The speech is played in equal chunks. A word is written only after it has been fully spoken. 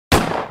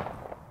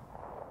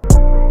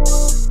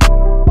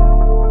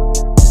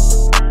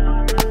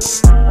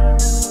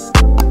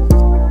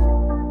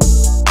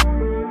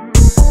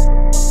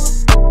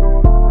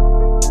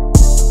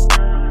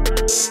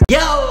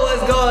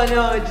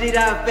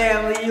G-Dot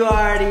family, you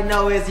already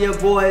know it's your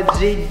boy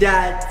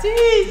G-Dot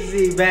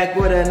Teezy back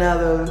with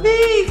another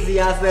Veezy.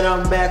 I said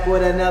I'm back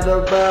with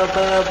another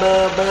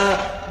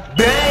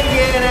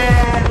banging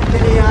ass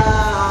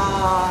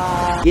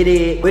video. Get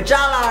it? But y'all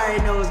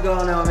already know what's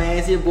going on, man.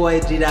 It's your boy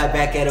G-Dot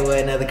back at it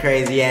with another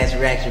crazy ass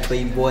reaction for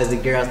you boys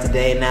and girls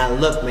today. Now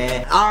look,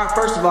 man. Alright,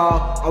 first of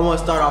all, I want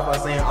to start off by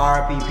saying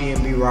RIP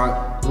PNB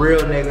Rock.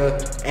 Real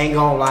nigga, ain't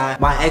gonna lie.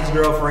 My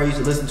ex-girlfriend used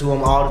to listen to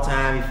him all the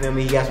time, you feel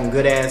me? He got some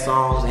good ass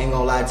songs, ain't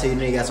gonna lie to you,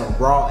 nigga. He got some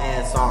raw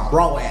ass songs.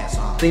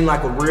 Seemed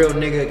like a real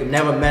nigga,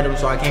 never met him,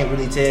 so I can't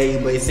really tell you,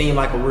 but it seemed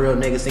like a real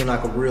nigga, seemed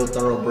like a real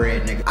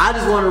thoroughbred nigga. I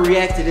just wanna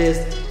react to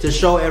this to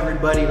show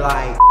everybody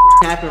like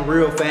happen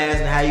real fast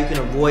and how you can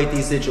avoid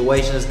these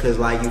situations, cause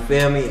like, you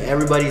feel me,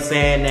 everybody's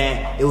saying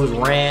that it was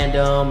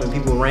random and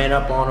people ran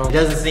up on him. It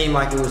doesn't seem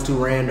like it was too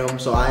random,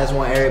 so I just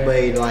want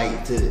everybody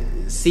like to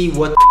see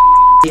what the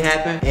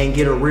happened and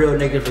get a real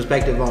nigga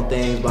perspective on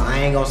things. But I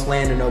ain't gonna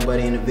slander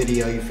nobody in the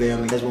video, you feel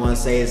me? Just wanna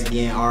say this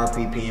again,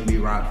 RP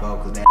PNB Rock,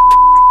 folks, cause that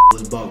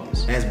was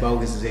bogus. That's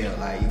bogus as hell.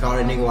 Like, you called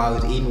a nigga while he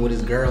was eating with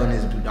his girl and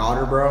his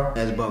daughter, bro?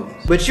 That's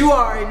bogus. But you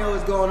already know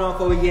what's going on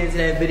before we get into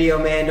that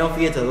video, man. Don't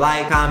forget to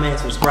like, comment,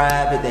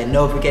 subscribe, hit that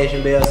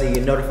notification bell so you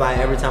get notified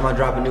every time I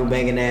drop a new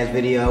banging ass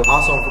video.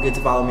 Also, don't forget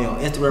to follow me on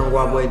Instagram,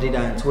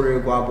 GuapBoyG-Dot, and Twitter,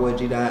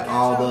 GuapBoyG-Dot.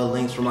 All the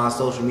links for my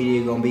social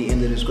media are gonna be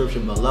in the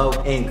description below,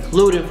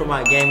 including for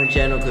my gaming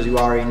channel, because you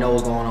already know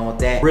what's going on with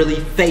that. Really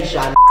face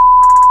y'all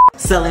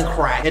selling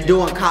crack and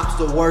doing cops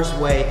the worst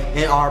way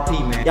in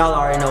RP, man. Y'all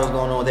already know what's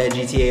going on with that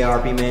GTA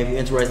RP, man. If you're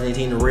interested in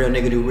seeing the real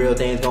nigga do real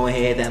things, go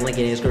ahead, hit that link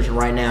in the description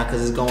right now,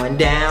 because it's going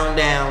down,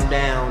 down,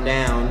 down,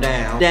 down,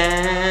 down,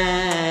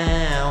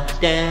 down,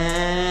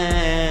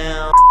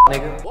 down,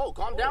 nigga. Whoa,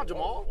 calm down,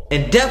 Jamal.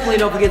 And definitely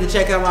don't forget to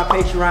check out my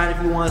Patreon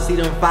if you want to see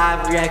them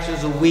 5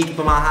 reactions a week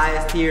for my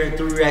highest tier and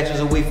 3 reactions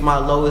a week for my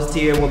lowest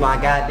tier, with my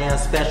goddamn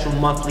special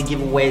monthly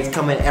giveaways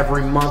coming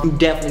every month. You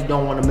definitely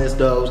don't want to miss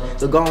those.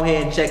 So go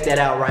ahead and check that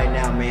out right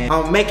now, man.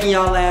 I'm making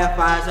y'all laugh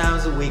 5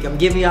 times a week. I'm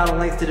giving y'all the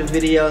links to the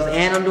videos,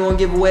 and I'm doing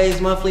giveaways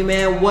monthly,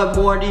 man. What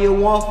more do you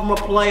want from a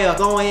player?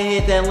 Go ahead and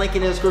hit that link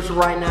in the description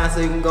right now so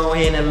you can go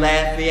ahead and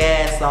laugh your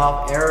ass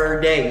off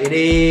every day. It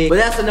is. But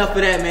that's enough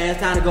of that, man.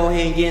 It's time to go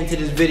ahead and get into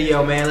this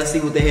video, man. Let's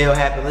see what the hell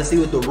happened. Let's see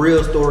what the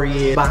real story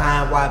is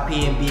behind why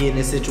PNB in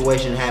this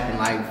situation happened.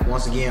 Like,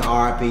 once again,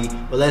 RIP.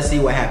 But let's see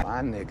what happened.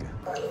 My nigga.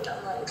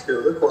 Yo,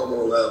 look what I'm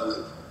on live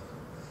with.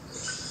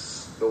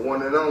 The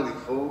one and only,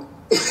 fool.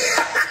 This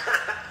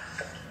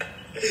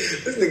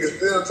nigga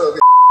still talking.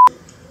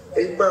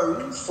 Hey, bro,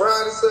 you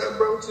fried or something,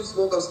 bro? You just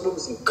woke up smoking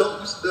some coke.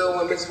 You still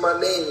want to mention my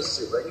name and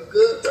shit. Like, you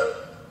good, bro?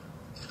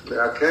 Man,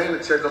 I came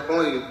to check up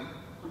on you.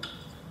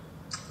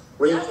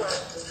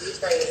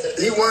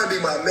 He wanna be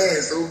my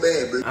man so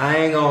bad, but I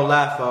ain't gonna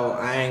lie, folks.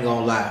 I ain't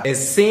gonna lie. It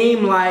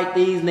seemed like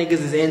these niggas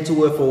is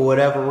into it for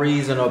whatever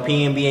reason, or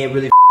PNB ain't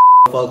really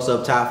folks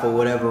up top for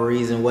whatever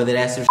reason. Whether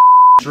that's some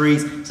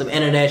streets, some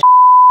internet,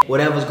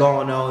 whatever's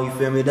going on, you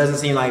feel me? It doesn't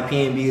seem like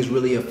PNB is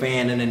really a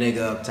fan of the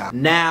nigga up top.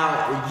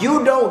 Now,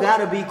 you don't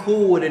gotta be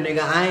cool with a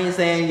nigga. I ain't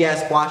saying you gotta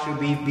squash your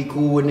beef, be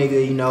cool with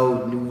nigga, you know,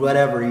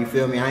 whatever, you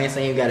feel me? I ain't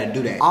saying you gotta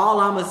do that. All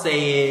I'ma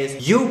say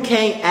is, you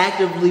can't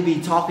actively be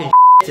talking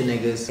to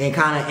niggas and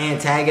kind of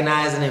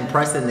antagonizing and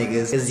impressing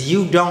niggas, cause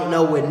you don't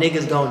know what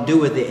niggas gonna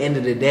do at the end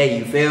of the day,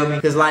 you feel me?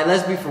 Cause like,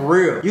 let's be for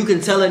real, you can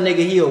tell a nigga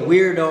he a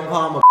weirdo and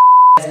call him a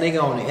ass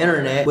nigga on the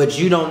internet, but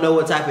you don't know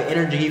what type of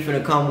energy he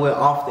finna come with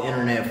off the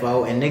internet,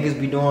 fo. And niggas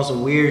be doing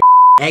some weird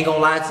ain't gonna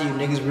lie to you,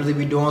 niggas really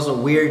be doing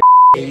some weird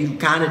and you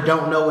kind of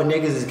don't know what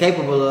niggas is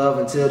capable of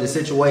until the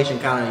situation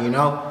kind of, you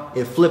know,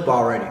 it flip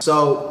already.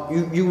 So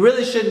you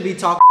really shouldn't be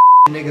talking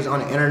niggas on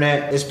the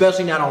internet,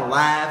 especially not on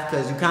live,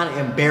 because you kind of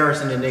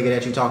embarrassing the nigga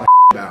that you talking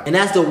about. And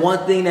that's the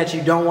one thing that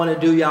you don't want to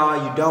do,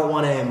 y'all. You don't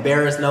want to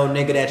embarrass no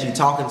nigga that you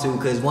talking to,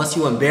 because once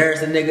you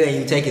embarrass a nigga and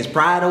you take his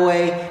pride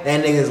away,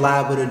 that nigga is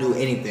liable to do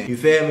anything. You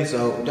feel me?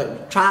 So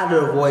try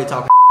to avoid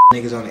talking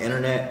niggas on the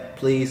internet,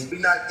 please. We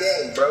not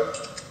gang, bro.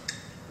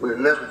 We'll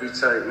never be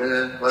tight,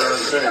 man. What I'm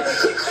saying.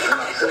 When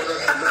I pulled up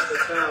some other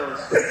towns,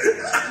 you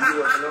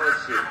wasn't on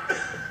shit.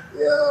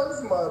 Yeah, this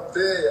is my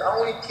bed. I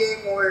only came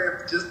on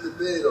here just the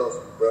bed off me,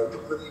 bro. You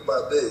put me in my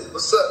bed.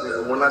 What's up,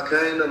 man? When I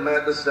came to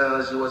Macca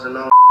Sounds, you wasn't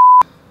on.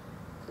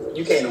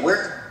 You came to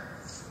where?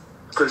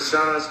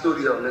 Krishan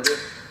Studio, nigga.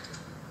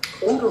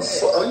 Who the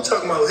fuck? Are you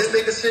talking about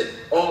Hitmaker shit?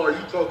 Oh, are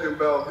you talking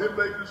about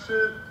Hitmaker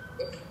shit?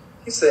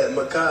 He said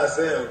Makai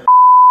Sam. You don't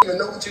even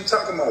know what you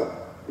talking about.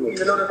 You don't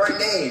even know the right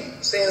name.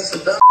 You saying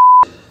some dumb.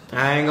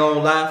 I ain't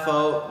gonna lie,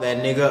 folks.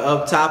 That nigga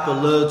up top a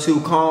little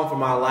too calm for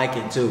my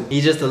liking, too.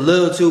 He's just a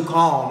little too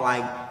calm.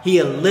 Like, he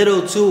a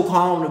little too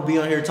calm to be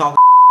on here talking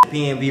to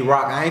PNB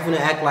Rock. I ain't finna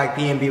act like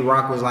PNB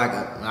Rock was like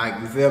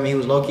you feel me? He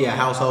was low-key a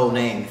household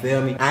name, you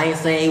feel me? I ain't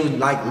saying he was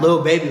like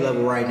Lil Baby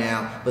level right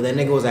now, but that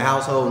nigga was a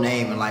household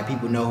name and like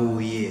people know who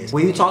he is.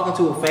 When you talking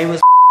to a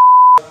famous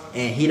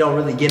and he don't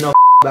really get no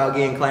about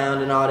getting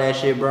clowned and all that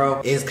shit,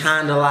 bro, it's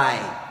kinda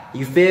like,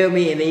 You feel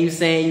me? And then you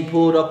saying you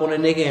pulled up on a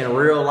nigga in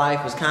real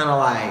life was kind of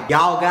like,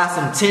 y'all got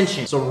some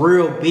tension, some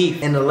real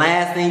beef. And the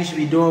last thing you should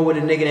be doing with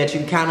a nigga that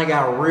you kind of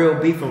got real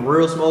beef and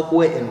real smoke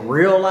with in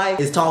real life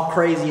is talk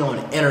crazy on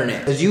the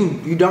internet. Cause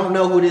you don't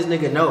know who this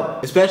nigga know.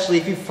 Especially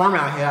if you from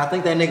out here. I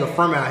think that nigga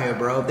from out here,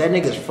 bro. If that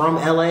nigga's from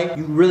LA,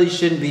 you really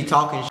shouldn't be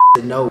talking shit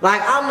to no.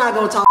 Like, I'm not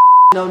gonna talk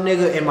to no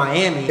nigga in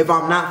Miami if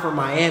I'm not from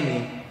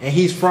Miami and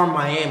he's from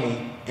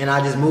Miami and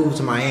I just moved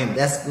to Miami.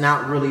 That's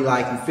not really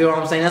like, you feel what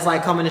I'm saying? That's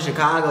like coming to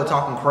Chicago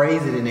talking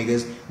crazy to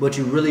niggas, but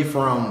you really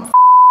from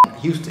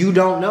Houston. You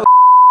don't know.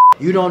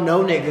 You don't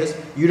know niggas.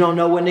 You don't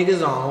know what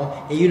niggas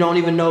on. And you don't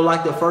even know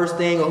like the first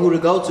thing or who to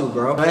go to,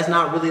 bro. That's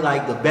not really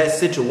like the best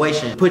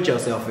situation to put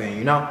yourself in,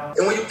 you know?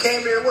 And when you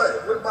came here,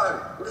 what about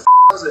it? What the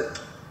was it?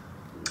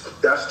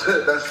 That's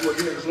what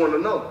you niggas want to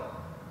know.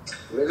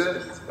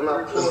 Nigga, when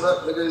I pulled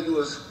up, nigga,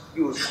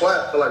 you was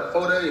quiet for like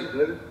 4 days,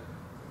 nigga.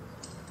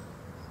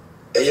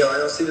 Hey, yo, I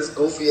don't see this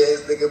goofy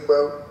ass nigga,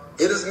 bro.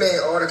 Get this man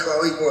all the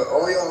clout. He want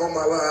all y'all on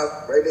my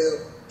live right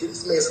now. Get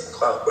this man some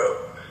clout,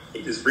 bro.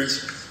 He just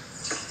reaching.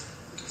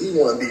 He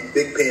want to be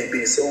Big Pan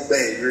B so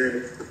bad, you hear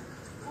me?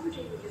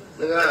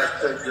 Nigga, I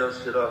take your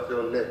shit off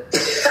your neck.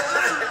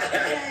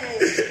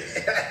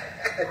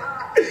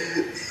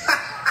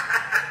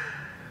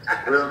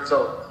 Real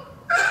talk.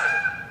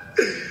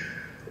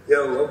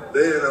 Yo, I'm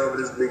bending over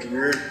this nigga, you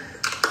hear me?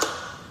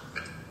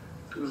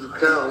 Who's the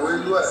count? Where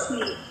you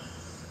at?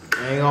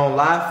 I ain't gonna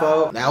lie,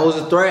 folks. That was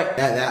a threat.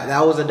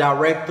 That was a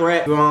direct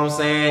threat. You know what I'm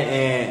saying?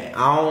 And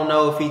I don't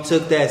know if he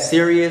took that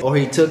serious or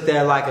he took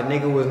that like a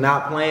nigga was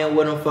not playing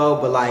with him,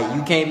 folks. But like,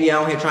 you can't be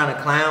out here trying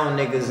to clown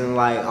niggas and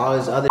like all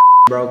this other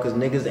bro, cause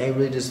niggas ain't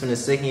really just finna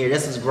sit here.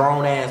 This is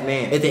grown ass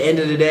man. At the end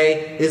of the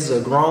day, this is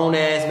a grown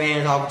ass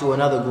man talking to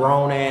another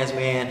grown ass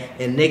man,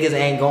 and niggas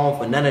ain't going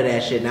for none of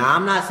that shit. Now,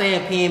 I'm not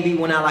saying PNB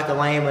went out like a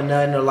lame or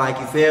nothing, or like,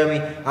 you feel me?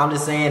 I'm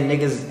just saying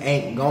niggas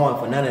ain't going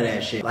for none of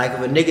that shit. Like, if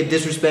a nigga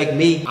disrespect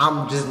me,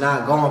 I'm just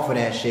not going for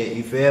that shit,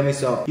 you feel me?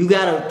 So, you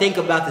gotta think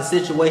about the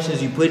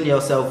situations you putting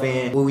yourself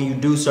in when you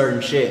do certain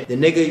shit. The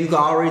nigga, you can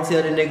already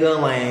tell the nigga a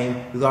lame.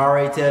 You can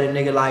already tell the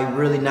nigga like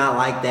really not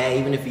like that,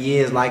 even if he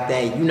is like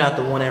that. You not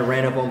the one that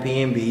ran up on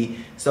PNB.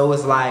 So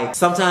it's like,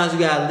 sometimes you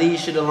gotta leave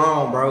shit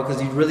alone, bro,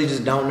 cause you really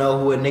just don't know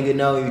who a nigga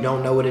know. You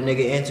don't know what a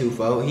nigga into,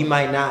 folks. He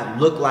might not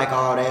look like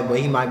all that, but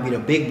he might be the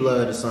big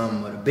blood or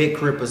something, or the big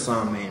crip or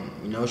something, and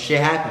you know, shit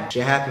happen.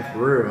 Shit happen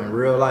for real, in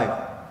real life.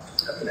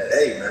 I mean,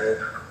 hey, man.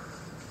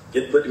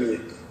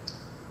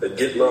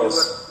 Get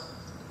lost.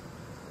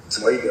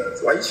 So why you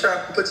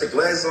trying to put your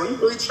glasses on? You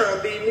really trying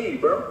to beat me,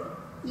 bro.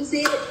 You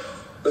see it?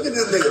 Look at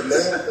this nigga,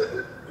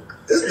 man.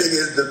 This nigga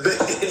is the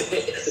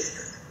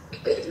best.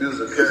 You was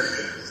a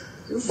character.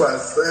 You my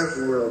son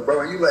for real,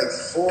 bro. You like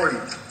 40.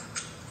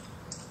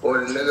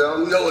 40, nigga.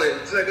 I'm know it,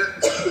 nigga.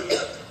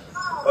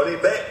 Oh, they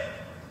back?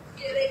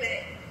 Yeah, they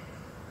back.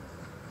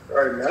 All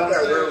right, man. I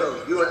got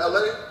real. You in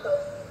LA?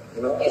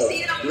 You know, You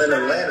see it on I'm in the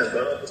Atlanta,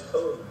 bro. It's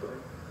cold,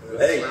 bro.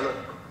 Hey.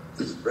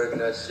 Just breaking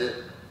that shit.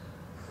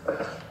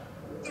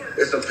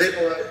 There's some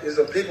people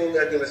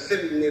that in the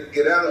city who need to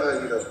get out of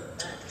here, you know.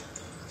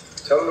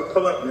 Tell them to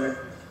pull up, man.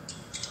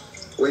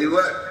 Where you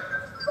at?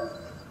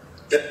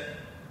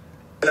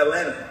 In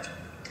Atlanta.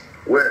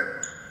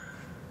 Where?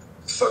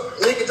 Fuck,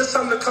 nigga, just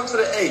tell them to come to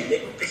the A,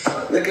 nigga.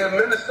 Nigga,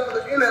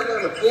 Minnesota, you in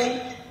Atlanta, fool.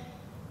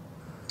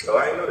 Oh,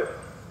 I ain't know that.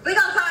 We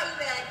gonna call you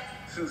back.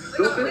 You We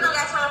stupid? don't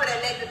got time for that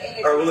negative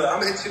energy. All right, well, look, I'm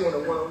gonna hit you on a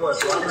one-on-one,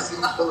 so I'm gonna see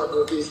you pull up a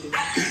bitch. You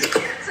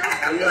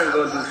ain't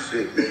gonna do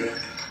shit, nigga.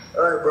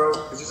 All right, bro.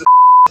 Cause you just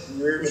you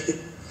hear me?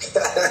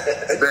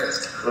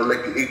 Best. I'm gonna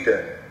make you eat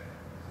that.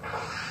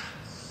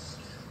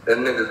 That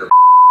nigga's a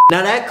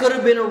Now that could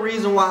have been a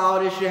reason why all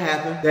this shit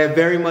happened. That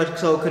very much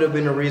so could have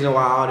been a reason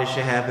why all this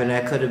shit happened.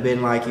 That could have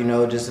been like, you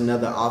know, just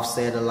another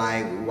offset of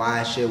like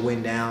why shit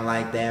went down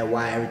like that,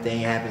 why everything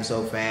happened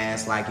so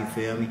fast, like, you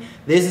feel me?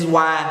 This is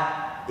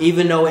why,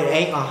 even though it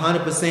ain't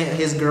 100%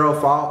 his girl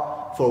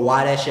fault for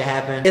why that shit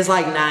happened, it's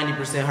like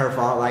 90% her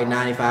fault, like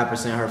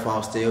 95% her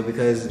fault still,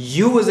 because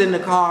you was in the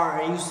car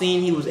and you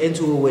seen he was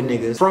into it with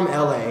niggas from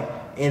LA.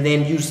 And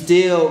then you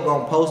still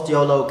gonna post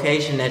your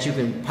location that you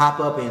can pop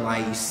up and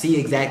like you see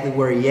exactly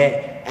where he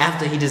at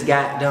after he just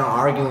got done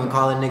arguing,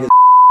 calling niggas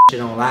shit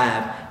on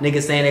live.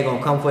 Niggas saying they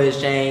gonna come for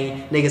his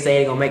chain. Niggas say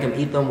they gonna make him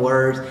eat them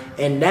words.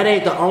 And that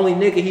ain't the only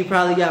nigga he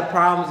probably got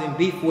problems and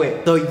beef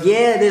with. So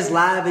yeah, this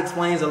live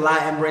explains a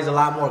lot and brings a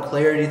lot more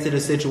clarity to the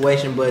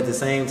situation, but at the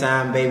same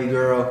time, baby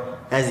girl,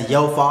 that's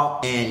your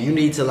fault. And you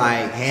need to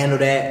like handle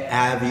that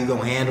however you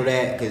gonna handle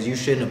that, because you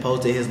shouldn't have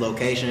posted his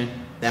location.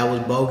 That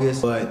was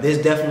bogus, but this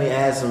definitely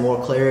adds some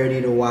more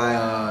clarity to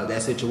why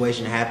that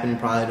situation happened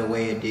probably the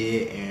way it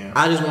did. And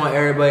I just want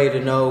everybody to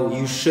know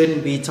you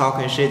shouldn't be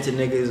talking shit to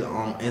niggas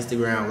on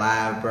Instagram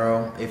Live,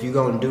 bro. If you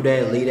gonna do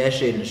that, leave that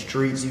shit in the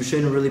streets. You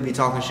shouldn't really be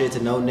talking shit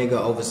to no nigga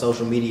over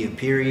social media,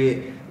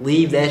 period.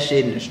 Leave that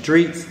shit in the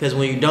streets, because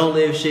when you don't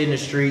live shit in the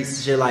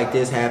streets, shit like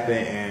this happen,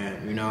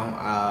 and you know.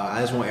 I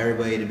just want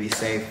everybody to be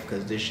safe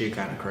because this shit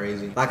kind of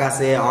crazy. Like I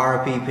said,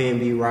 R.I.P.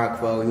 PNB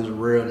Rockfo. He was a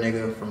real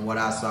nigga from what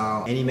I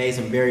saw. And he made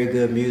some very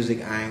good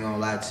music, I ain't gonna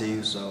lie to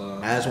you. So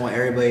I just want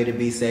everybody to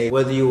be safe.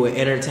 Whether you an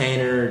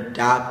entertainer,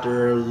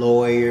 doctor,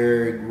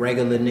 lawyer,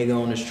 regular nigga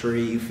on the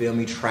street, you feel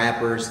me,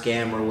 trapper,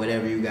 scammer,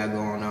 whatever you got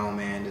going on,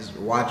 man. Just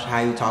watch how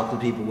you talk to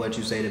people, what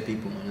you say to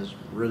people, and just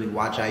really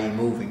watch how you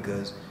moving,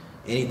 because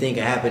anything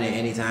can happen at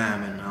any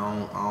time, and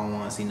I don't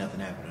want to see nothing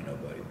happen to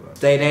nobody. But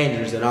stay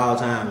dangerous at all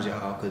times,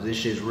 y'all, because this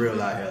shit's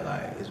real out here.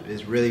 Like,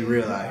 it's really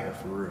real out here,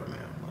 for real, man.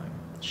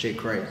 Like, shit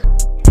crazy.